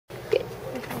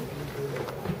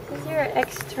the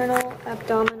external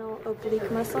abdominal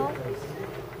oblique muscle.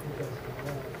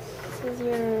 This is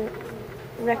your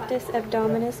Rectus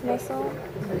Abdominis muscle.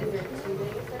 This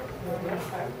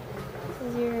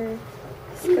is your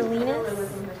Scalenus.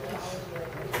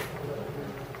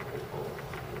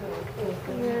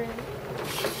 Your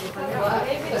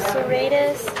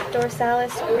Serratus,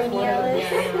 Dorsalis, Cranialis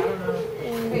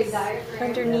is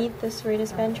underneath the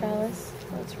Serratus ventralis.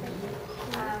 That's right.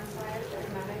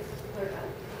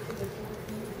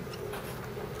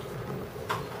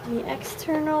 The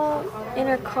external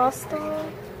intercostal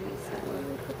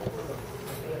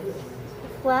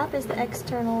flap is the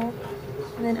external,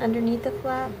 and then underneath the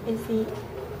flap is the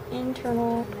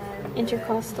internal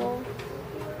intercostal.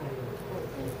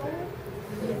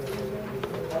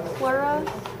 Pleura.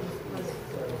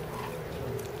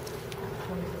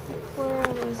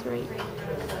 Pleura was right.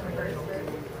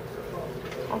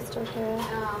 Costal pleura.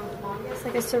 It's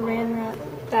like a saran wrap.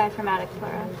 Diaphragmatic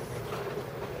pleura.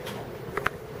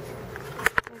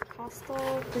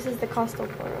 This is the costal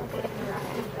pleura.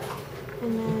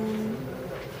 And then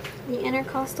the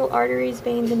intercostal arteries,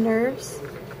 veins, and nerves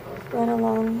run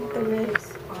along the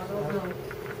ribs.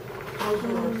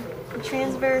 The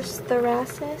transverse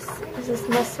thoracis is this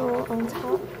muscle on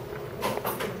top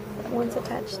once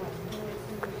attached.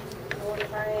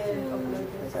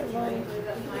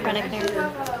 Chronic nerve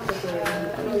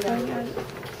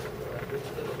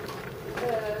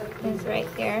is right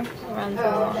here, runs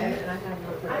along.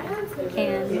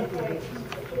 And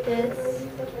this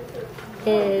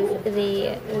is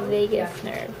the vagus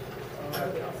nerve.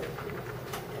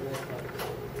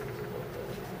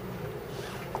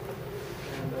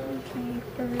 Okay,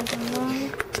 further along.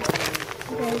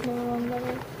 You guys know along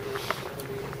better.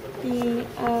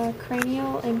 The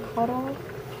cranial and caudal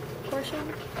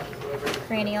portion.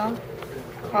 Cranial,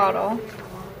 caudal.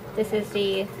 This is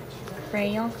the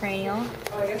cranial.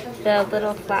 The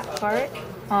little flat part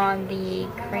on the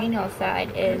cranial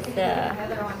side is the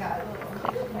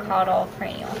caudal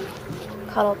cranial.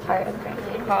 Caudal part of the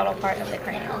cranial. Caudal part of the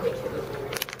cranial.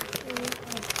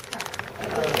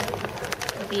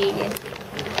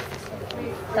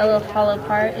 The little hollow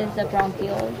part is the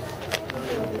bronchioles.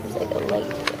 It's like a light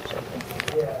picture.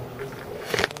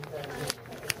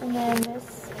 And then this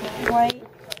white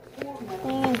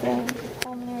thing is the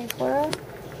pulmonary pleura.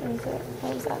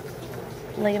 What is that?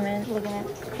 Ligament.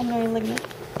 Pulmonary ligament.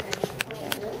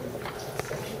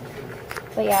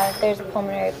 But yeah, there's a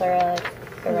pulmonary pleura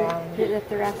like around. The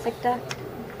thoracic duct.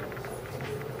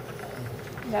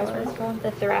 Is that what it's called?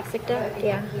 The thoracic duct?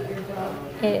 Yeah.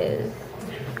 Is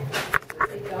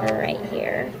right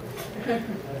here.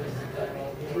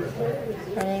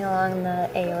 Running along the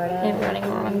aorta. And running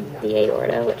along the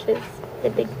aorta, which is the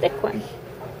big thick one.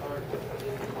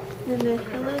 Then the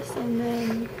hilus, and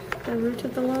then the root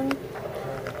of the lung.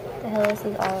 The hilus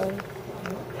is all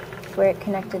where it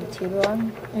connected to the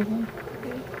lung. Mm-hmm.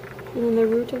 Okay. And then the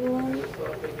root of the lung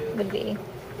Would be.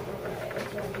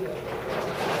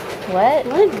 What?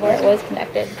 Where it was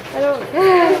connected. I don't.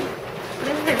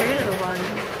 I've never heard of